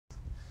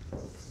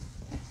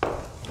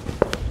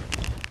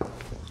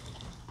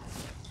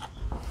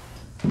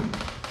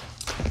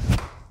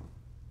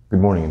Good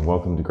morning and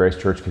welcome to Grace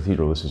Church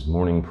Cathedral. This is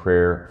morning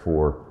prayer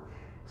for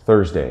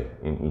Thursday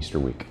in Easter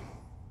week.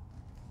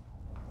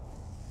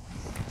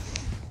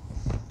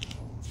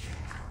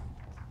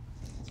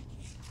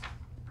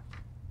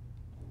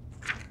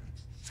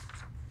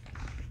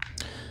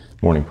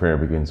 Morning prayer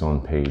begins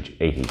on page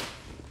 80.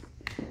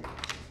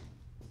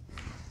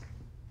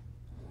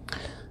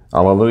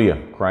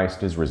 Alleluia,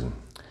 Christ is risen.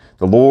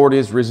 The Lord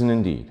is risen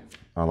indeed.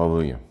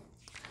 Alleluia.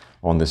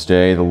 On this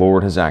day the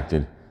Lord has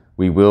acted.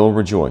 We will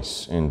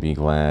rejoice and be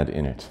glad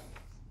in it.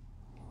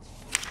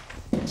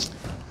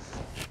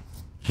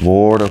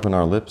 Lord, open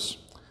our lips,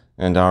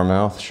 and our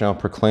mouth shall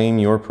proclaim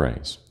your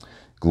praise.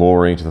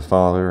 Glory to the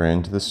Father,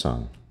 and to the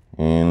Son,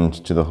 and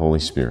to the Holy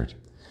Spirit,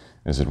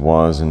 as it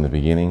was in the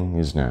beginning,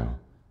 is now,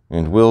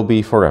 and will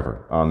be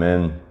forever.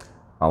 Amen.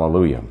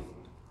 Alleluia.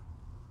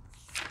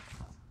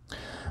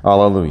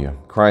 Alleluia.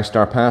 Christ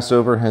our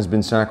Passover has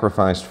been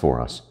sacrificed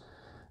for us.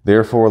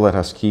 Therefore let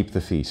us keep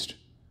the feast,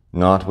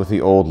 not with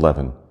the old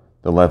leaven,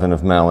 the leaven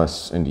of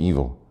malice and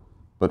evil,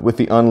 but with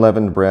the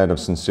unleavened bread of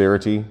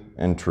sincerity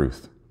and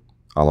truth.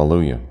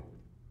 Alleluia.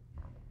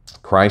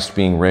 Christ,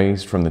 being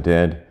raised from the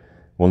dead,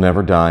 will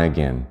never die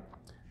again.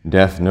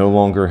 Death no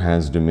longer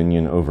has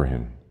dominion over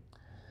him.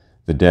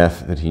 The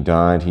death that he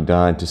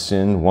died to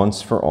sin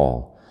once for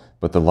all,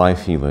 but the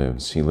life he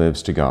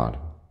lives to God.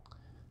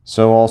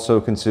 So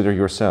also consider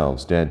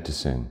yourselves dead to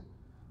sin,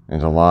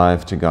 and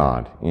alive to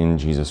God in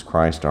Jesus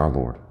Christ our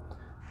Lord.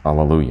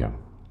 Alleluia.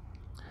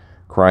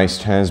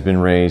 Christ has been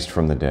raised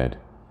from the dead,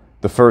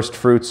 the first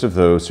fruits of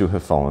those who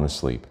have fallen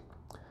asleep.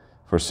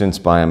 For since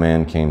by a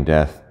man came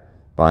death,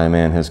 by a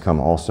man has come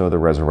also the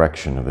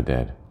resurrection of the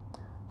dead.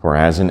 For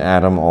as in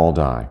Adam all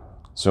die,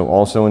 so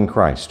also in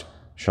Christ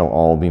shall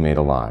all be made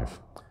alive.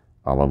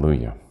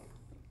 Alleluia.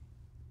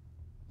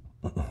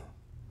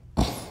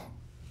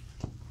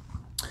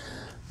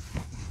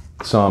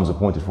 Psalms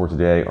appointed for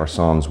today are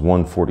Psalms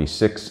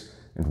 146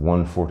 and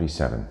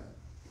 147.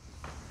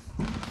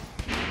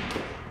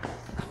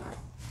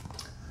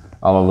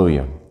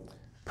 Alleluia.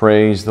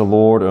 Praise the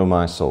Lord, O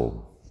my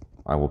soul.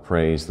 I will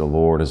praise the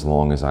Lord as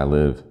long as I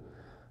live.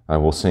 I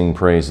will sing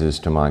praises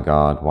to my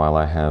God while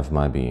I have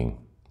my being.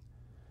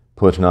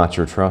 Put not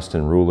your trust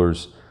in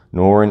rulers,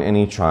 nor in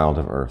any child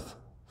of earth,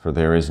 for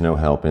there is no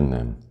help in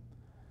them.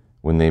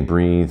 When they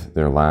breathe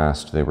their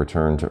last, they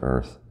return to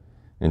earth,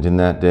 and in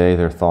that day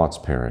their thoughts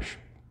perish.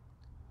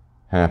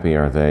 Happy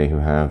are they who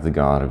have the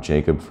God of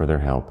Jacob for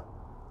their help,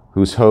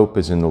 whose hope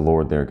is in the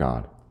Lord their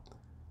God,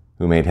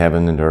 who made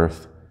heaven and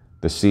earth,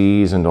 the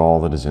seas and all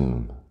that is in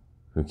them,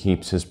 who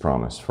keeps his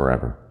promise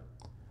forever,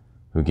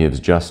 who gives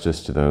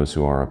justice to those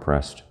who are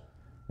oppressed,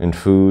 and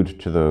food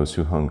to those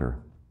who hunger.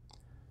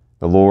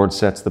 The Lord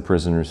sets the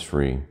prisoners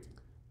free.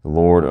 The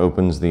Lord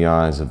opens the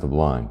eyes of the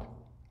blind.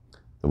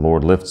 The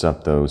Lord lifts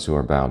up those who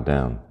are bowed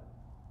down.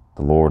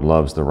 The Lord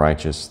loves the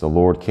righteous. The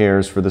Lord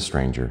cares for the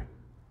stranger.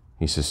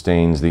 He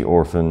sustains the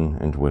orphan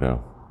and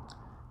widow,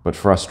 but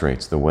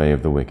frustrates the way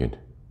of the wicked.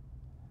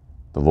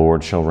 The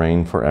Lord shall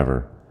reign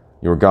forever.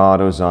 Your God,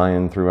 O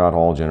Zion, throughout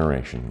all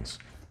generations.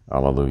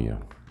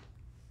 Alleluia.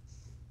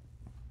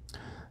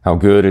 How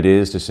good it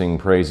is to sing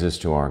praises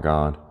to our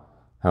God.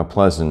 How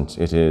pleasant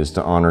it is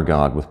to honor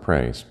God with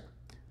praise.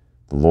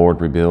 The Lord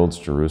rebuilds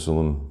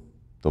Jerusalem.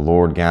 The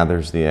Lord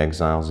gathers the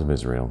exiles of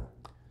Israel.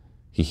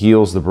 He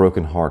heals the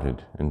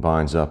brokenhearted and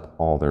binds up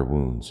all their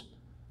wounds.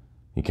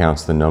 He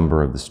counts the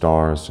number of the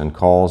stars and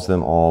calls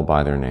them all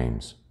by their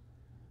names.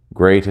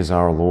 Great is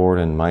our Lord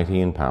and mighty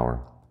in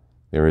power.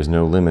 There is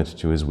no limit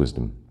to his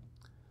wisdom.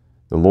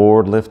 The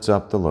Lord lifts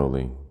up the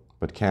lowly,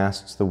 but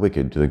casts the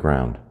wicked to the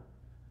ground.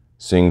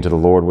 Sing to the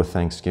Lord with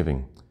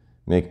thanksgiving.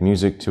 Make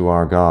music to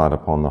our God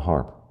upon the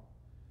harp.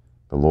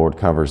 The Lord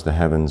covers the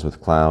heavens with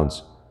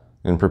clouds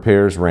and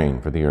prepares rain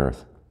for the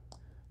earth.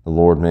 The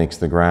Lord makes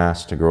the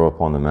grass to grow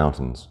upon the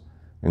mountains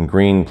and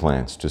green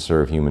plants to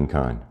serve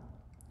humankind.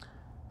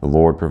 The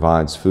Lord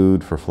provides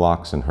food for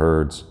flocks and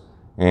herds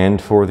and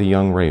for the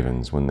young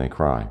ravens when they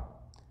cry.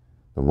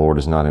 The Lord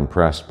is not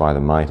impressed by the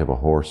might of a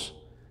horse.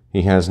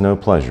 He has no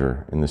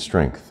pleasure in the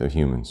strength of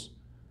humans.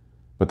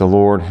 But the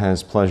Lord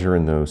has pleasure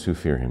in those who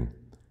fear him,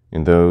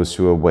 in those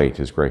who await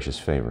his gracious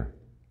favor.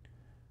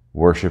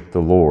 Worship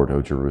the Lord,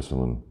 O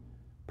Jerusalem.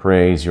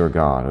 Praise your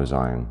God, O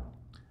Zion.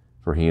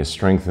 For he has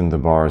strengthened the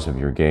bars of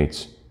your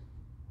gates.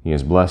 He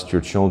has blessed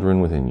your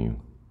children within you.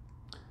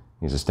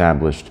 He has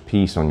established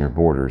peace on your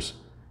borders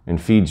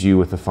and feeds you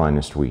with the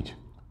finest wheat.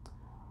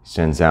 He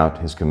sends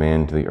out his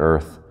command to the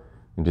earth,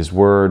 and his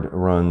word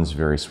runs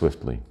very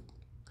swiftly.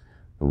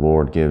 The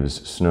Lord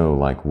gives snow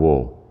like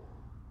wool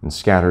and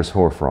scatters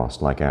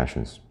hoarfrost like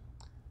ashes.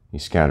 He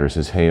scatters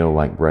his hail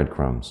like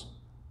breadcrumbs.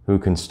 Who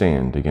can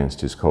stand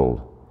against his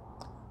cold?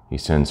 He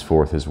sends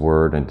forth his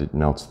word, and it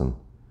melts them.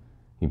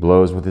 He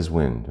blows with his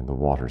wind, and the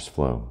waters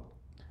flow.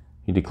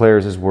 He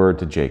declares his word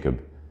to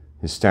Jacob,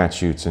 his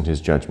statutes and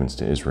his judgments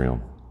to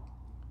Israel.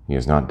 He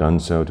has not done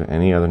so to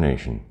any other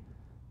nation.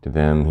 To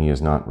them he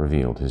has not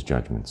revealed his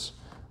judgments.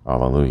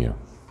 Alleluia.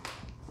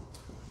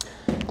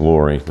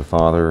 Glory to the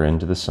Father, and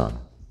to the Son,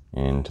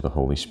 and to the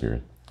Holy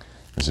Spirit,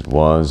 as it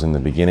was in the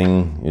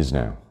beginning, is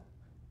now,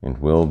 and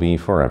will be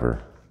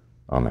forever.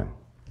 Amen.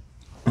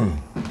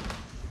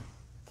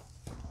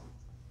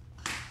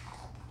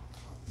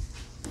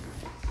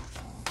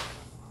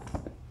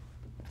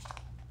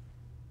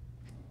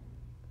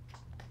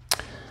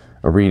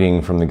 A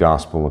reading from the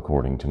Gospel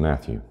according to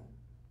Matthew.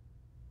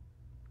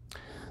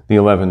 The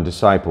 11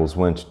 disciples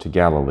went to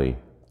Galilee,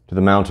 to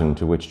the mountain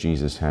to which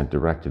Jesus had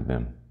directed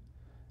them.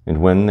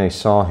 And when they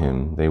saw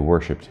him, they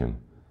worshipped him,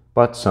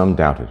 but some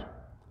doubted.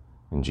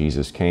 And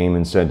Jesus came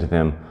and said to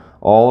them,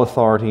 "All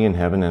authority in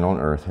heaven and on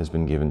earth has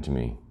been given to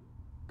me.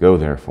 Go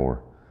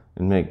therefore,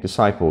 and make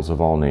disciples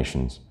of all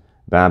nations,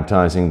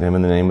 baptizing them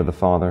in the name of the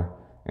Father,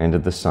 and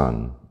of the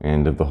Son,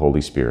 and of the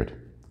Holy Spirit,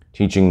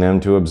 teaching them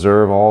to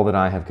observe all that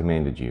I have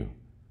commanded you.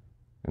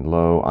 And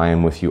lo, I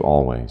am with you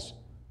always,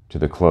 to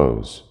the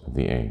close of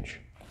the age."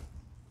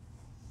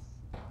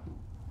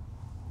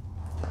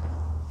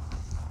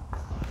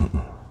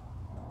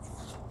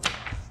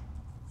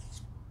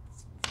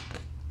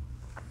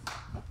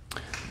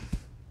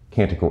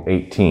 Canticle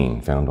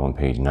 18, found on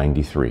page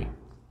 93.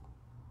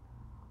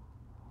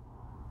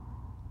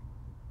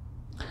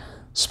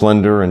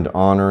 Splendor and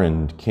honor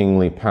and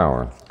kingly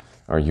power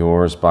are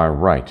yours by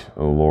right,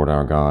 O Lord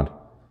our God,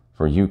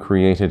 for you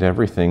created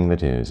everything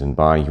that is, and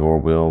by your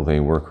will they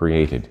were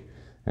created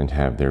and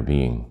have their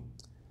being.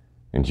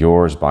 And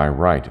yours by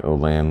right, O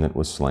Lamb that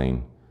was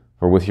slain,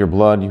 for with your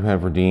blood you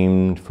have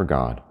redeemed for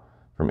God,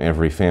 from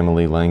every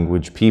family,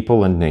 language,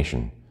 people, and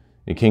nation,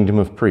 a kingdom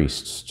of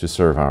priests to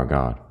serve our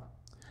God.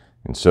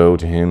 And so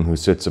to him who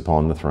sits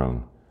upon the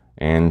throne,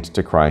 and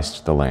to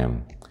Christ the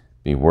Lamb,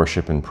 be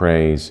worship and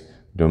praise,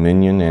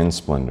 dominion and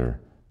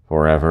splendor,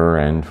 forever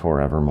and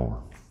forevermore.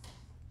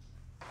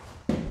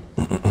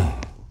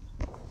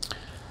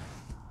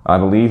 I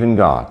believe in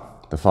God,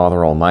 the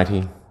Father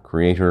Almighty,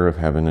 creator of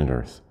heaven and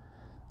earth.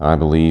 I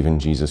believe in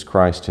Jesus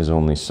Christ, his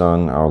only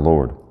Son, our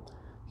Lord.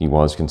 He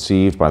was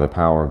conceived by the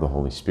power of the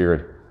Holy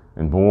Spirit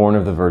and born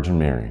of the Virgin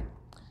Mary.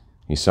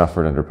 He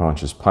suffered under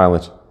Pontius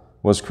Pilate,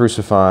 was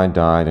crucified,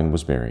 died, and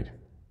was buried.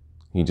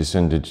 He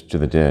descended to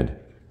the dead.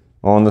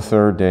 On the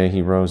third day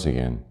he rose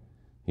again.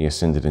 He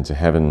ascended into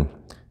heaven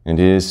and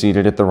is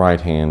seated at the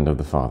right hand of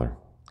the Father.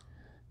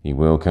 He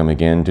will come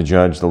again to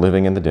judge the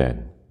living and the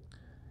dead.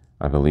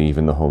 I believe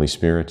in the Holy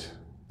Spirit,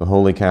 the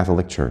Holy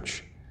Catholic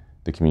Church,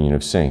 the communion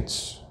of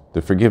saints,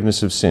 the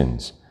forgiveness of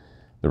sins,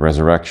 the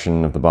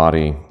resurrection of the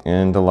body,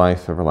 and the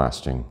life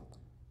everlasting.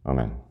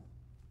 Amen.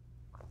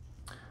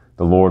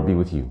 The Lord be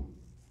with you.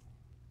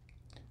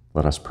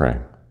 Let us pray.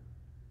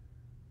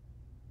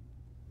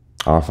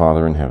 Our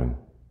Father in heaven,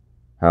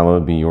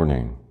 hallowed be your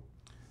name.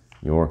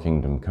 Your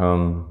kingdom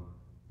come,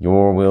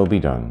 your will be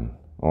done,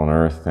 on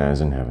earth as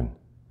in heaven.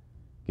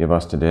 Give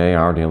us today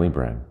our daily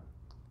bread.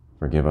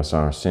 Forgive us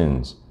our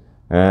sins,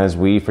 as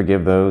we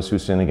forgive those who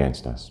sin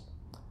against us.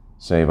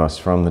 Save us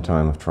from the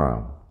time of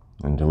trial,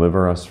 and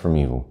deliver us from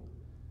evil.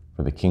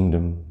 For the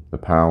kingdom, the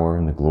power,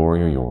 and the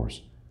glory are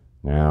yours,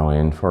 now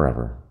and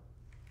forever.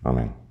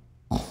 Amen.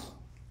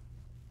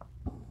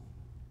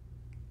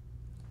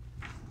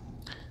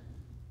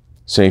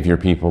 Save your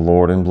people,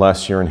 Lord, and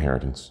bless your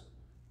inheritance.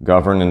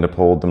 Govern and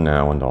uphold them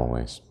now and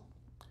always.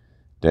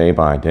 Day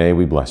by day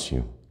we bless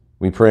you.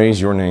 We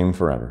praise your name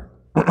forever.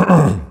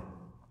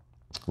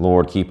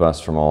 Lord, keep us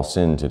from all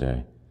sin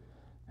today.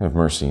 Have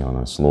mercy on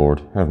us,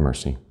 Lord, have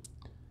mercy.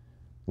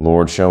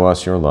 Lord, show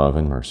us your love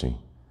and mercy,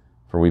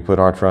 for we put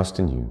our trust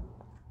in you.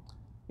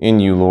 In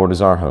you, Lord,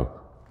 is our hope,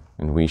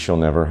 and we shall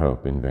never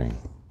hope in vain.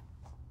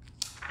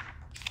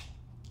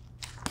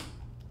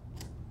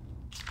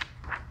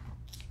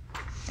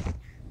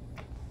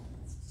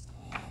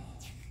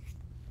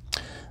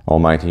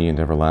 Almighty and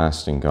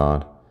everlasting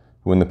God,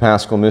 who in the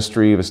Paschal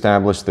mystery have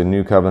established the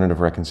new covenant of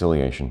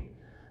reconciliation,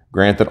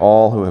 grant that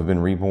all who have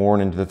been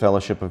reborn into the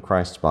fellowship of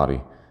Christ's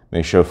body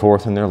may show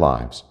forth in their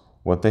lives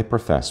what they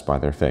profess by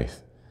their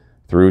faith.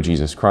 Through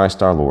Jesus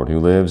Christ our Lord, who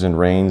lives and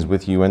reigns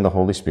with you and the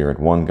Holy Spirit,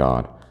 one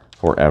God,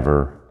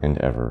 forever and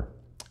ever.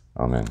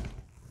 Amen.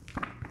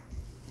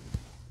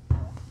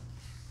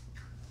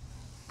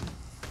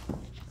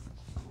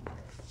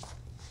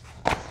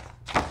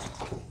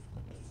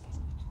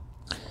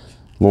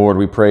 Lord,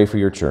 we pray for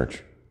your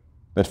church,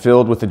 that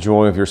filled with the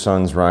joy of your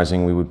Son's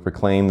rising, we would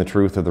proclaim the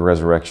truth of the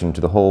resurrection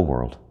to the whole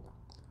world.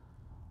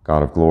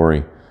 God of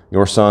glory,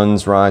 your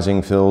Son's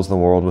rising fills the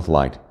world with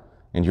light,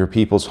 and your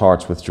people's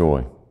hearts with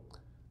joy.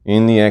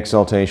 In the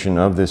exaltation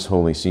of this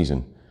holy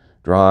season,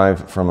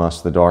 drive from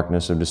us the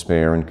darkness of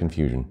despair and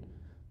confusion,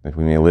 that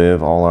we may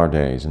live all our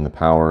days in the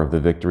power of the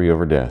victory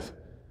over death.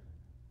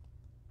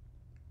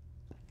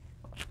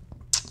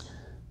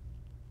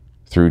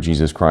 Through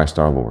Jesus Christ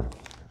our Lord.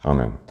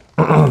 Amen.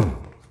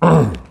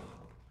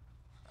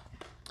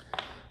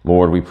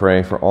 Lord, we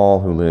pray for all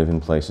who live in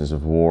places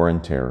of war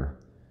and terror,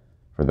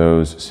 for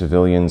those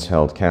civilians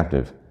held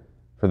captive,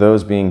 for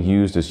those being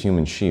used as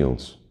human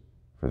shields,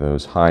 for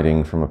those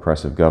hiding from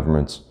oppressive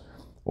governments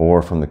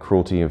or from the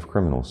cruelty of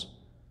criminals,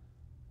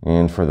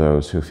 and for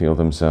those who feel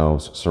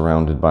themselves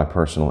surrounded by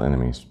personal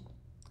enemies.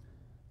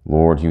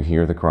 Lord, you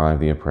hear the cry of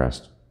the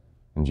oppressed.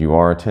 and you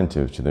are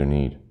attentive to their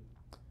need.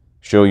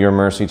 Show your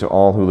mercy to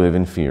all who live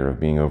in fear of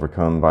being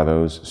overcome by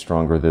those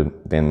stronger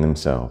than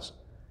themselves.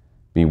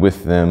 Be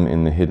with them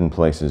in the hidden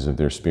places of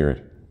their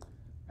spirit.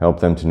 Help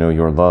them to know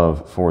your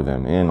love for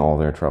them in all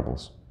their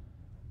troubles.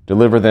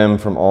 Deliver them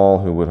from all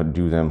who would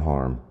do them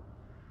harm,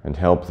 and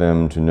help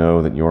them to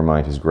know that your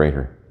might is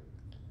greater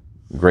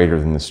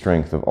than the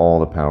strength of all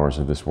the powers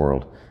of this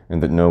world,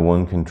 and that no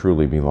one can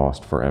truly be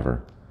lost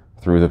forever,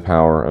 through the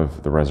power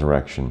of the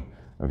resurrection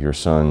of your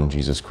Son,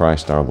 Jesus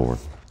Christ our Lord.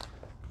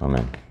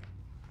 Amen.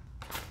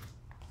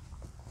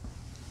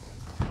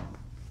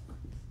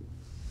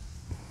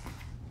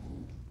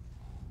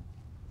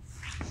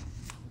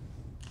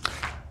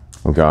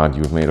 O God,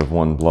 you have made of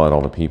one blood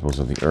all the peoples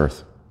of the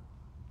earth,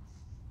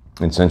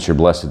 and sent your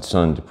blessed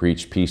Son to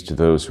preach peace to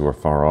those who are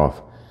far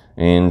off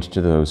and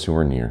to those who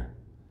are near.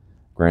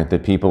 Grant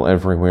that people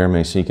everywhere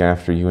may seek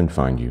after you and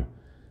find you.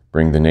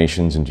 Bring the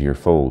nations into your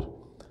fold.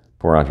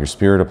 Pour out your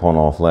Spirit upon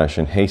all flesh,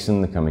 and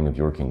hasten the coming of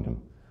your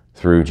kingdom.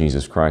 Through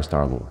Jesus Christ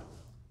our Lord.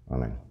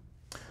 Amen.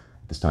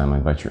 At this time, I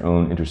invite your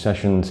own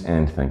intercessions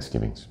and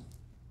thanksgivings.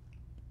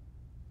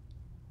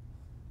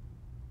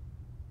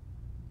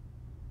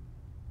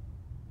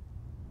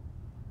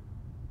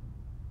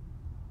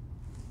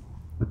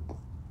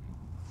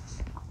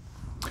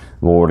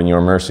 Lord, in your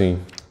mercy,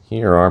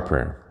 hear our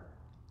prayer.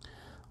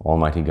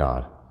 Almighty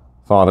God,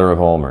 Father of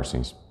all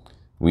mercies,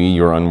 we,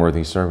 your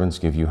unworthy servants,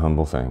 give you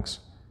humble thanks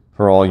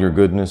for all your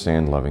goodness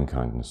and loving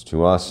kindness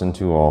to us and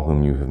to all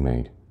whom you have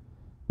made.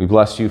 We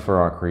bless you for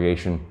our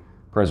creation,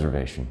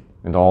 preservation,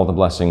 and all the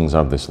blessings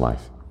of this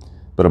life,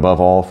 but above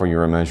all for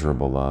your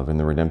immeasurable love in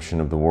the redemption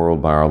of the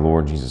world by our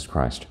Lord Jesus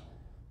Christ,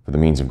 for the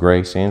means of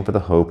grace and for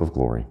the hope of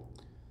glory.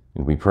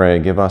 And we pray,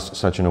 give us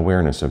such an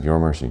awareness of your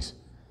mercies,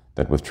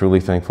 that with truly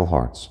thankful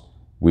hearts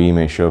we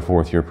may show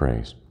forth your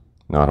praise,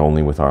 not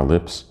only with our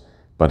lips,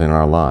 but in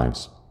our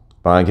lives,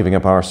 by giving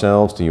up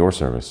ourselves to your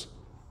service,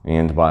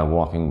 and by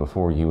walking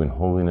before you in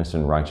holiness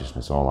and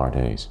righteousness all our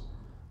days.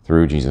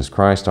 Through Jesus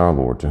Christ our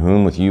Lord, to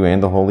whom with you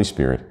and the Holy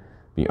Spirit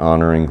be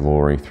honor and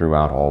glory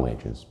throughout all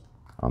ages.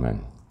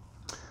 Amen.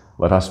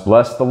 Let us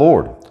bless the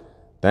Lord.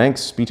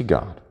 Thanks be to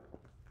God.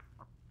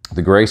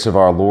 The grace of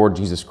our Lord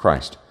Jesus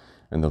Christ,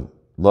 and the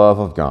love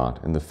of God,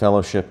 and the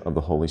fellowship of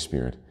the Holy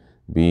Spirit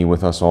be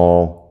with us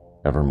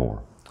all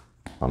evermore.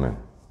 Amen.